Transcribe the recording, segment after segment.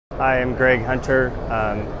I am Greg Hunter,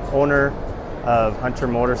 owner of Hunter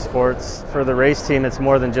Motorsports. For the race team, it's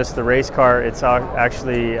more than just the race car. It's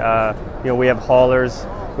actually, we have haulers,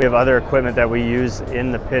 we have other equipment that we use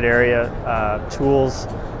in the pit area, tools.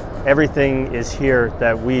 Everything is here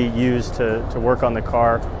that we use to work on the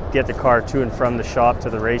car, get the car to and from the shop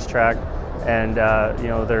to the racetrack. And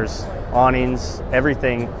there's awnings,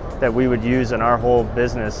 everything that we would use in our whole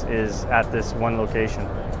business is at this one location.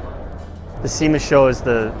 The SEMA Show is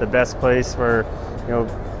the best place where,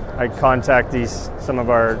 I contact some of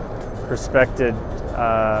our prospective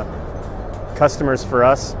customers for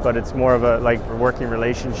us, but it's more of a working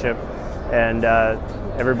relationship. And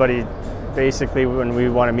everybody, basically, when we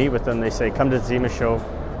want to meet with them, they say, "Come to the SEMA Show,"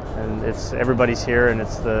 and everybody's here, and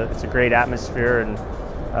it's a great atmosphere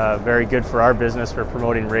and very good for our business for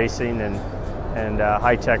promoting racing and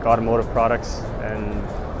high-tech automotive products,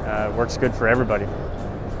 and works good for everybody.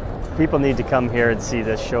 People need to come here and see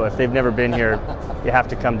this show. If they've never been here, you have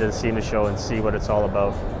to come to the SEMA Show and see what it's all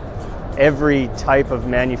about. Every type of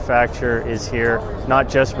manufacturer is here, not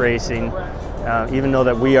just racing. Even though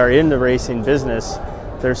that we are in the racing business,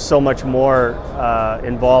 there's so much more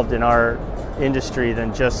involved in our industry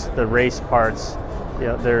than just the race parts.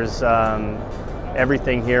 There's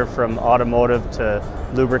everything here from automotive to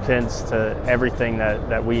lubricants to everything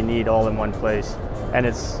that we need all in one place. And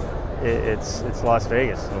it's Las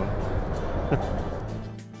Vegas. So.